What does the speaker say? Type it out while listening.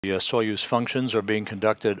The Soyuz functions are being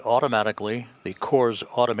conducted automatically. The core's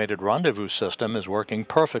automated rendezvous system is working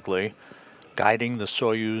perfectly, guiding the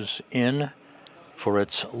Soyuz in for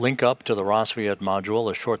its link up to the Rassvet module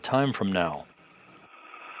a short time from now.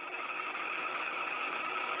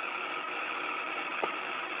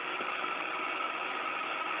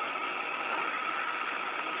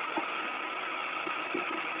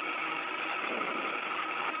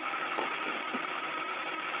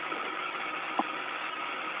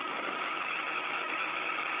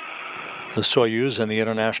 The Soyuz and the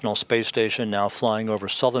International Space Station now flying over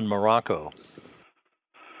southern Morocco.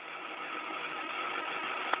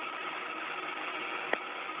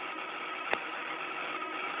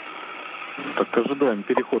 Ожидаем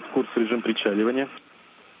переход в курс режим причаливания.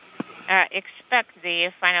 Expect the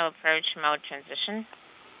final approach mode transition.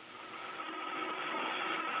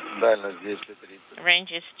 Дальность 230.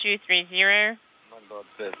 Range is 230.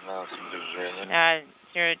 025 на снижение.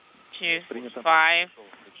 025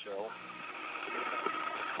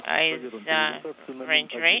 is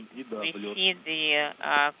range rate. We see the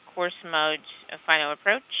course mode final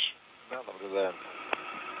approach.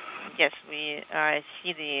 Yes, we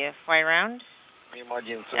see the fly around.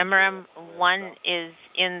 MRM-1 is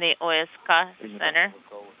in the OSK center.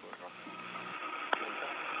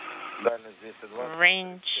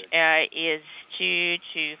 Range is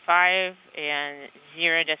 225 and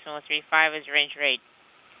 0.35 is range rate.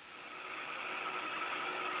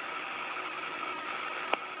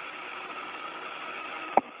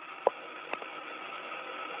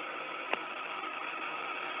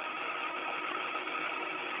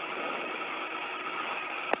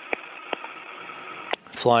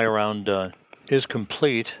 Fly around is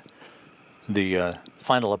complete. The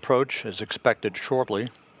final approach is expected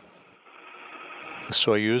shortly. The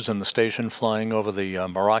Soyuz and the station flying over the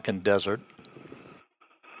Moroccan desert.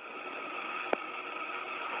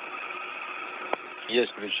 We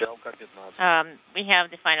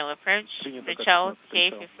have the final approach. Причал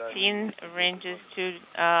K-15 ranges to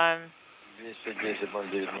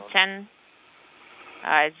 10.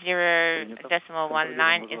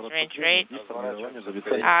 0.19 is range rate.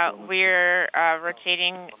 We're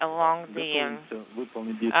rotating along the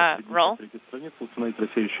roll.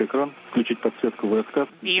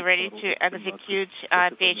 Be ready to execute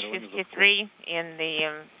page 53 in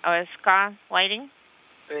the OSK lighting.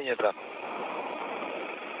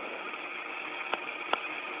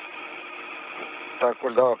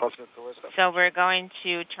 So we're going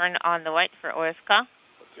to turn on the light for OSK.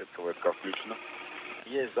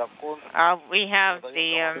 We have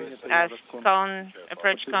the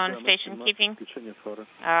approach cone station keeping.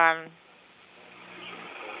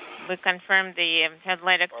 We confirmed the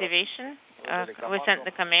headlight activation. We sent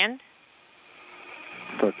the command.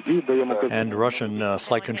 And Russian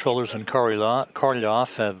flight controllers in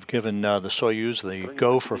Korolyov have given the Soyuz the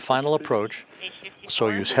go for final approach. The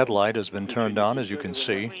Soyuz headlight has been turned on, as you can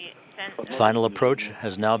see. Final approach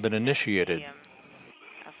has now been initiated.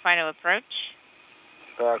 Final approach.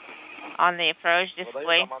 On the approach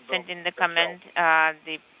display, sent in the command,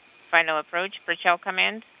 the final approach, Причал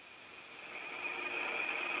command.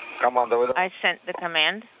 I sent the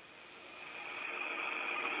command.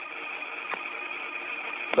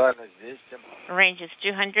 Range is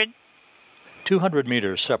 200. 200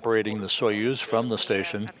 meters separating the Soyuz from the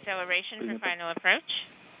station. Acceleration for final approach.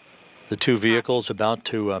 The two vehicles about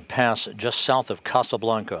to pass just south of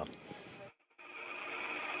Casablanca.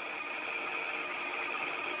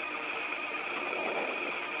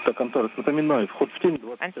 Antares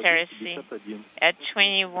at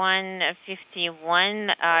 21:51,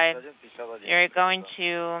 you're going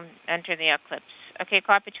to enter the eclipse. Okay,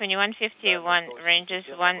 copy 21:51, ranges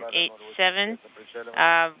 187.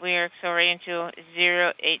 We are accelerating to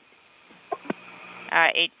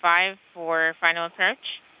 0.85 for final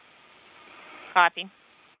approach. Copy.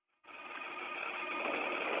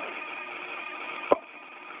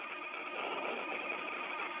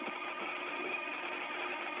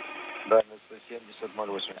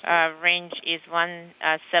 Range is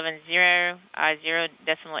 170,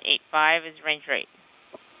 0.85 is range rate.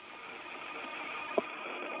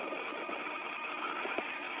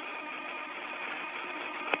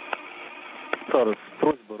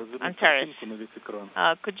 Antares,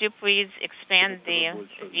 could you please expand the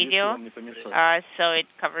video so it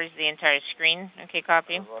covers the entire screen? Okay,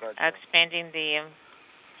 copy. Expanding the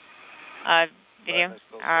video.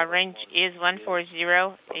 Range is 140,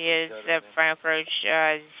 is final approach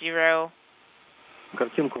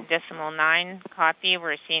 0.9. Copy,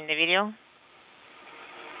 we're seeing the video.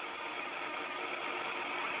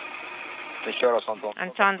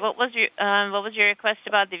 Anton, what was your request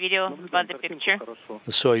about the video, about the picture?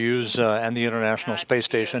 The Soyuz and the International Space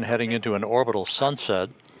Station heading into an orbital sunset.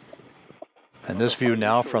 And this view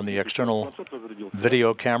now from the external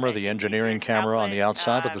video camera, the engineering camera on the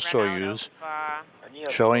outside of the Soyuz,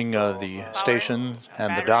 showing the station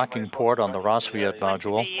and the docking port on the Rosviet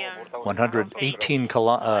module, 118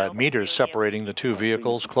 meters separating the two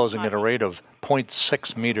vehicles, closing at a rate of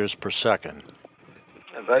 0.6 meters per second.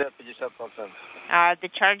 The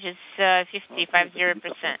charge is 50%.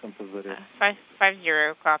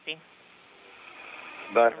 50, copy.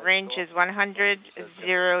 Range is 100,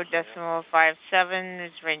 0.57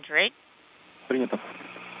 is range rate.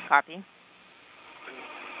 Copy.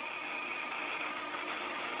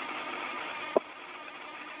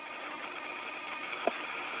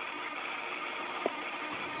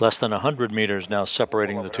 Less than 100 meters now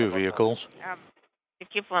separating the two vehicles. The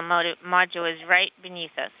cupola module is right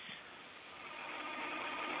beneath us.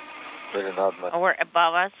 Or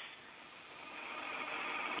above us.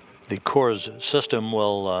 The core's system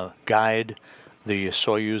will guide the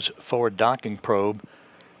Soyuz forward docking probe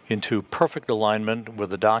into perfect alignment with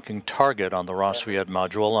the docking target on the Rosviet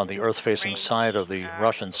module on the Earth-facing side of the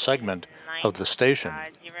Russian segment of the station.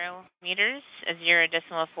 0 meters,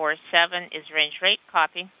 0.47 is range rate.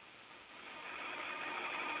 Copy.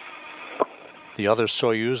 The other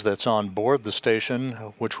Soyuz that's on board the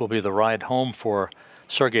station, which will be the ride home for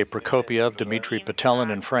Sergei Prokopiev, Dmitry Petelin,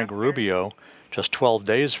 and Frank Rubio, just 12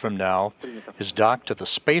 days from now, is docked to the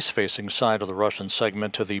space-facing side of the Russian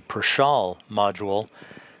segment to the Prishal module,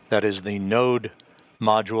 that is the node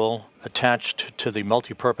module attached to the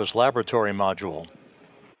multipurpose laboratory module.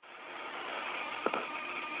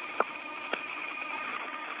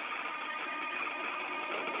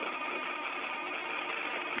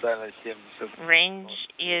 Range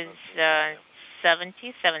is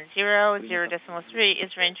 70, 0.3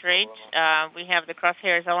 is range rate. We have the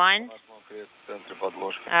crosshairs aligned.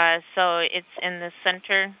 So it's in the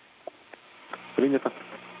center.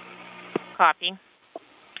 Copy.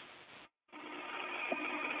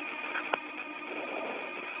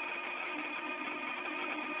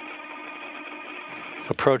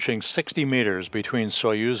 Approaching 60 meters between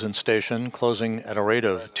Soyuz and station, closing at a rate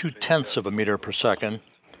of 0.2 of a meter per second.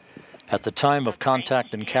 At the time of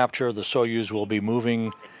contact and capture, the Soyuz will be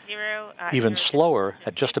moving even slower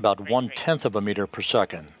at just about 1/10 of a meter per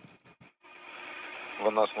second.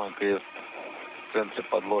 We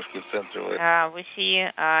see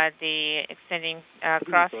the extending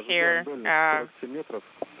crosshair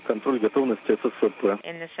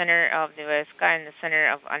in the center of the VSK, in the center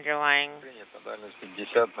of underlying.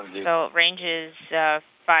 So range is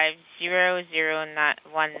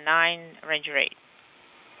 50.019 range rate.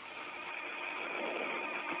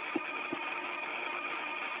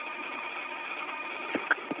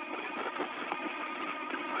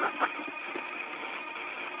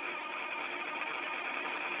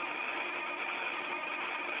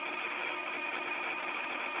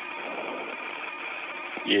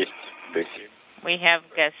 We have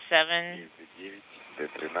gas 7,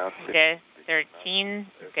 gas 13,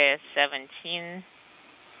 gas 17.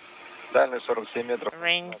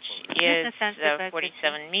 Range is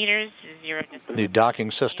 47 meters. 0. The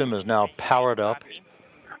docking system is now powered up.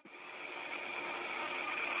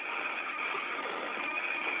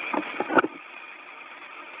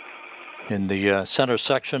 In the center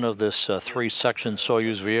section of this three-section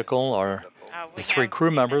Soyuz vehicle are the three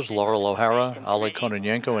crew members, Laurel O'Hara, Oleg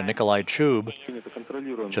Kononenko, and Nikolai Chub,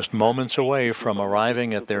 just moments away from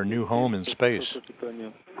arriving at their new home in space.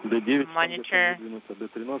 Monitor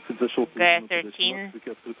gas 13,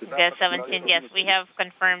 gas 17. Yes, we have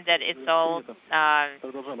confirmed that it's all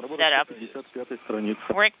set up.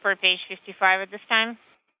 Work per page 55 at this time.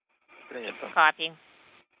 Copy.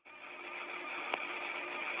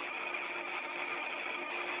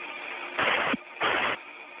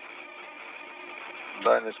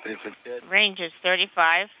 Range is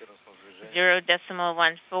 35,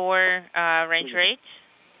 0.14 range rate.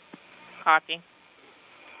 Copy.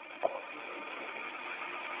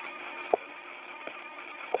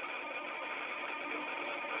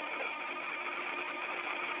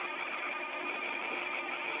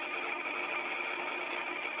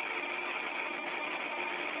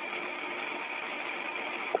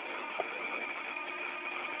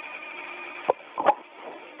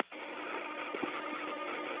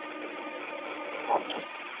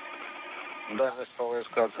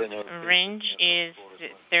 Range is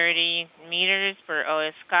 30 meters per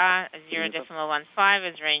OSK, 0.15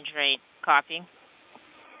 is range rate. Copy.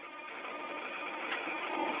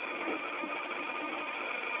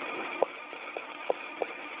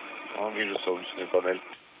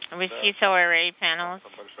 We see solar array panels.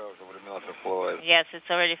 Yes, it's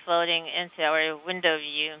already floating into our window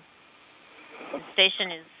view. The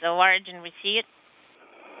station is large and we see it.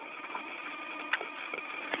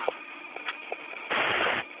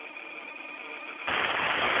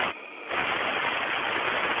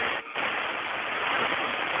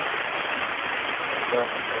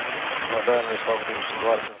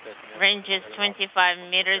 Range is 25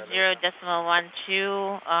 meters,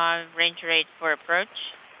 0.12, range rate for approach.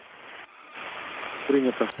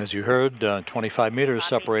 As you heard, 25 meters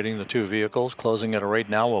separating the two vehicles, closing at a rate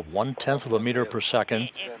now of 1/10 of a meter per second.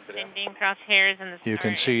 You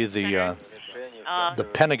can see the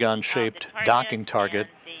pentagon-shaped docking target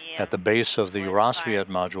at the base of the Rosviet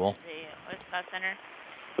module.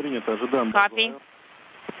 Copy.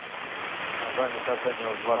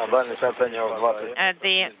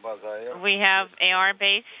 We have AR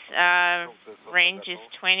base, range is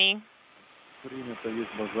 20.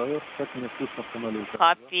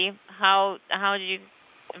 Copy. How do you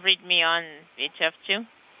read me on VHF2?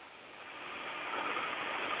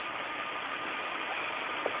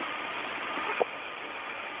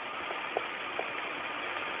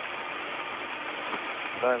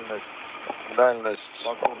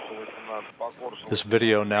 This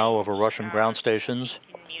video now over Russian ground stations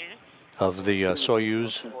of the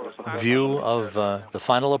Soyuz view of the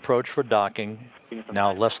final approach for docking,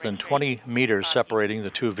 now less than 20 meters separating the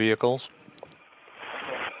two vehicles.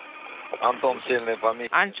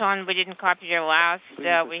 Anton, we didn't copy your last.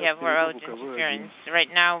 We have road interference.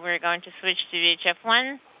 Right now we're going to switch to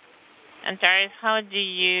VHF1. Antares, how do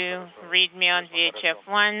you read me on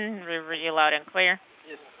VHF1? We're really loud and clear.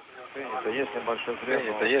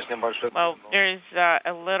 Well, there's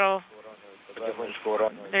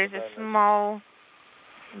there's a small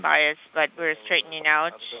bias, but we're straightening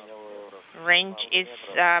out. Range is,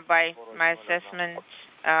 by my assessment,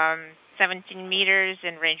 17 meters,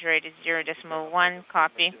 and range rate is 0.1.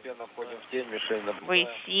 Copy. We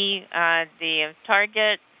see the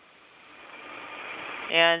target,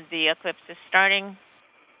 and the eclipse is starting.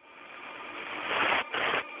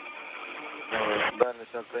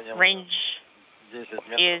 Range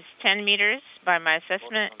is 10 meters by my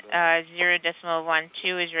assessment.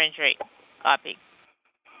 0.12 is range rate. Copy.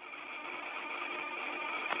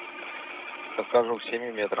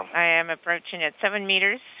 I am approaching at 7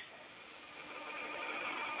 meters.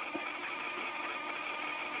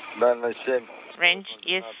 Range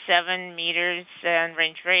is 7 meters and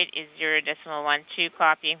range rate is 0.12.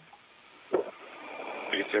 Copy.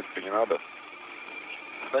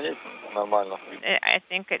 I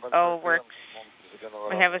think it all works.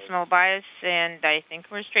 We have a small bias, and I think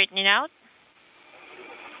we're straightening out.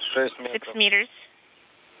 6 meters.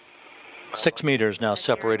 6 meters now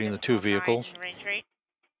separating the two vehicles. Range rate.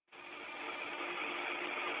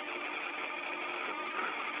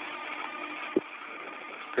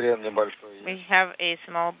 We have a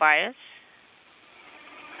small bias.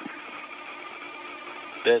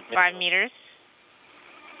 5 meters.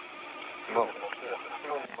 0.9.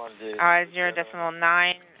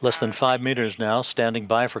 Less than 5 meters now, standing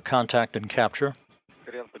by for contact and capture.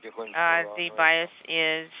 The bias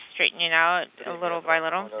is straightening out little by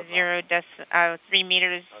little. 3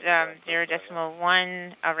 meters,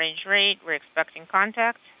 0.1 range rate. We're expecting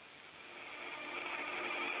contact.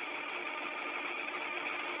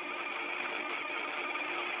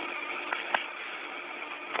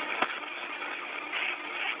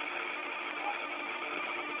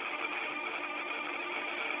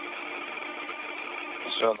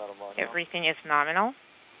 Everything is nominal.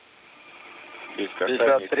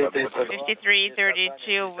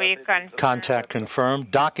 53:32. We contact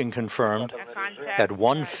confirmed. Docking confirmed at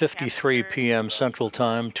 1:53 p.m. Central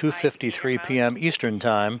Time, 2:53 p.m. Eastern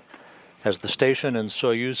Time, as the station and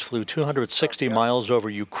Soyuz flew 260 miles over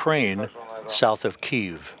Ukraine, south of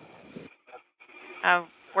Kyiv.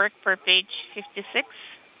 Work per page 56.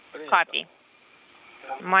 Copy.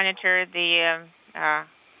 Monitor the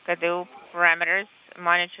KDU parameters.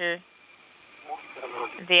 Monitor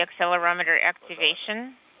the accelerometer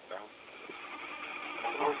activation,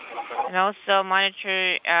 and also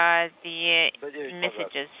monitor the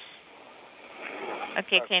messages.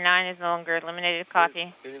 Okay, K9 is no longer eliminated.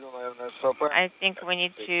 Copy. I think we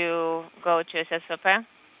need to go to SSOP.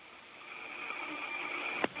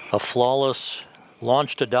 A flawless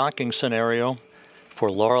launch to docking scenario for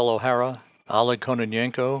Laurel O'Hara, Oleg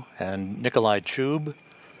Kononenko, and Nikolai Chub.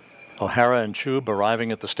 O'Hara and Chub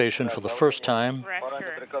arriving at the station for the first time.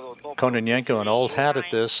 Kononenko, an old hat at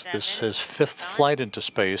this. This is his 5th flight into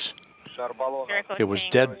space. It was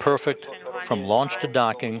dead perfect from launch to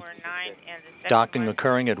docking. Docking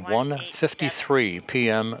occurring at 1:53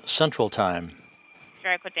 p.m. Central Time.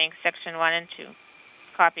 Strike with section 1 and 2.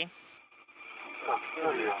 Copy.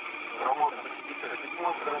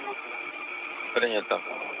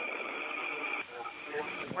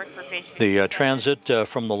 The transit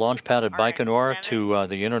from the launch pad at Baikonur to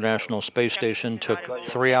the International Space Station took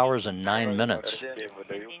 3 hours and 9 minutes.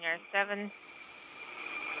 R7.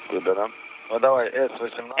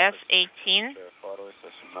 S18.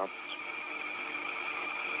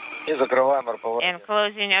 And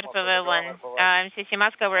closing RPV-1. MCC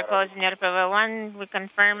Moscow, we're closing RPV-1. We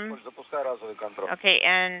confirm. Okay,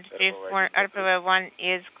 and before RPV-1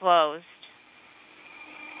 is closed.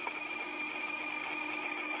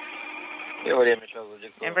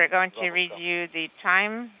 And we're going to read you the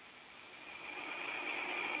time.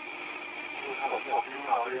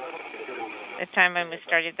 The time when we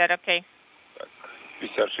started that, okay.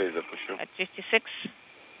 At 56.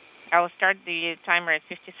 I will start the timer at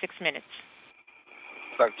 56 minutes.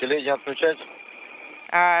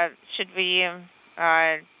 Should we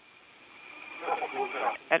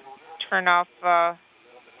turn off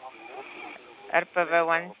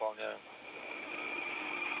RPV-1?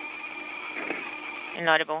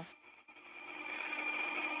 Inaudible.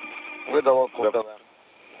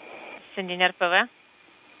 Sending RPV.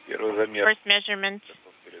 First measurement.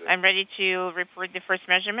 I'm ready to report the first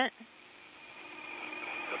measurement.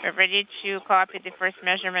 We're ready to copy the first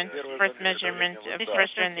measurement. First measurement of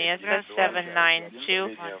pressure in the ISS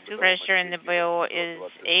 792. Pressure in the BO is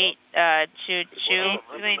 822,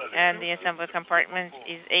 and the assembly compartment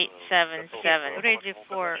is 877. Ready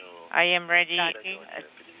for. I am ready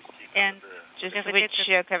And to switch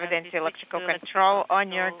cover the electrical control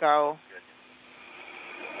on your go.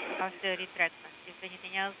 After retractment, if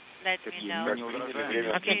anything else, let me know.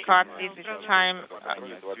 Okay, copy this time.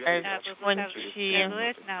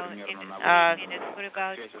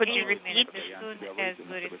 Could you repeat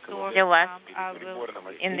the last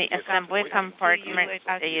in the assembly compartment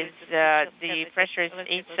is the pressure is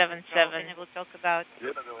 877. We'll talk about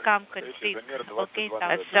CAM config. Okay,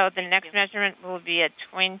 so the next measurement will be at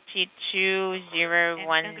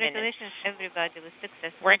 22:01 congratulations, everybody, with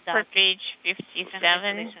success. Work for page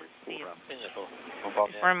 57.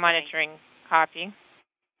 For monitoring. Copy.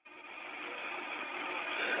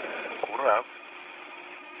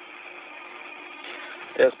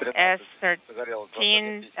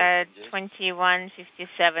 S13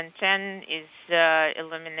 215710 is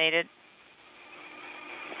illuminated.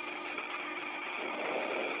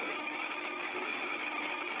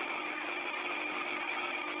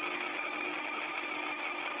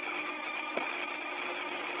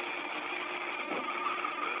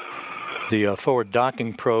 The forward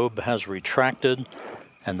docking probe has retracted,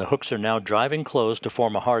 and the hooks are now driving close to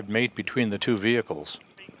form a hard mate between the two vehicles.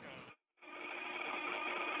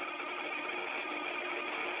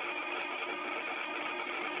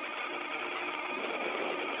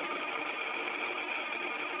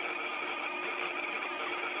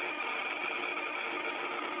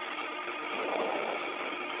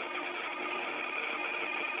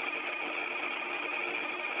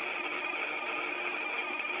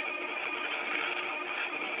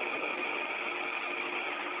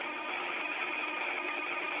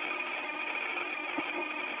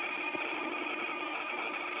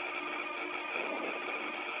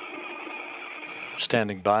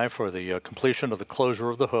 Standing by for the completion of the closure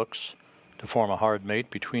of the hooks to form a hard mate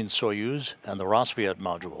between Soyuz and the Rosviet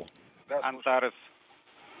module. Antares,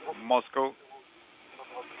 Moscow,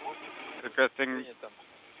 requesting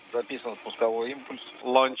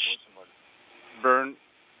launch burn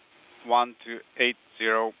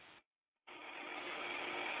 1280.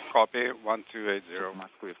 Copy 1280.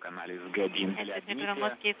 Москвы в канале с Г1.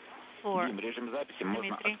 Moscow 4.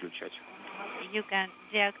 Dimitri, you can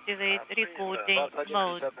deactivate recording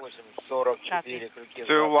mode.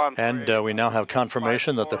 And we now have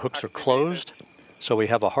confirmation that the hooks are closed. So we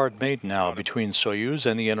have a hard mate now between Soyuz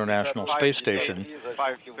and the International Space Station.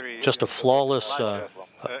 Just a flawless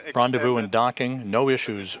rendezvous and docking, no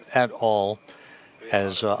issues at all,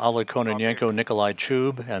 as Oleg Kononenko, Nikolai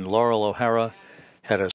Chub, and Laurel O'Hara had a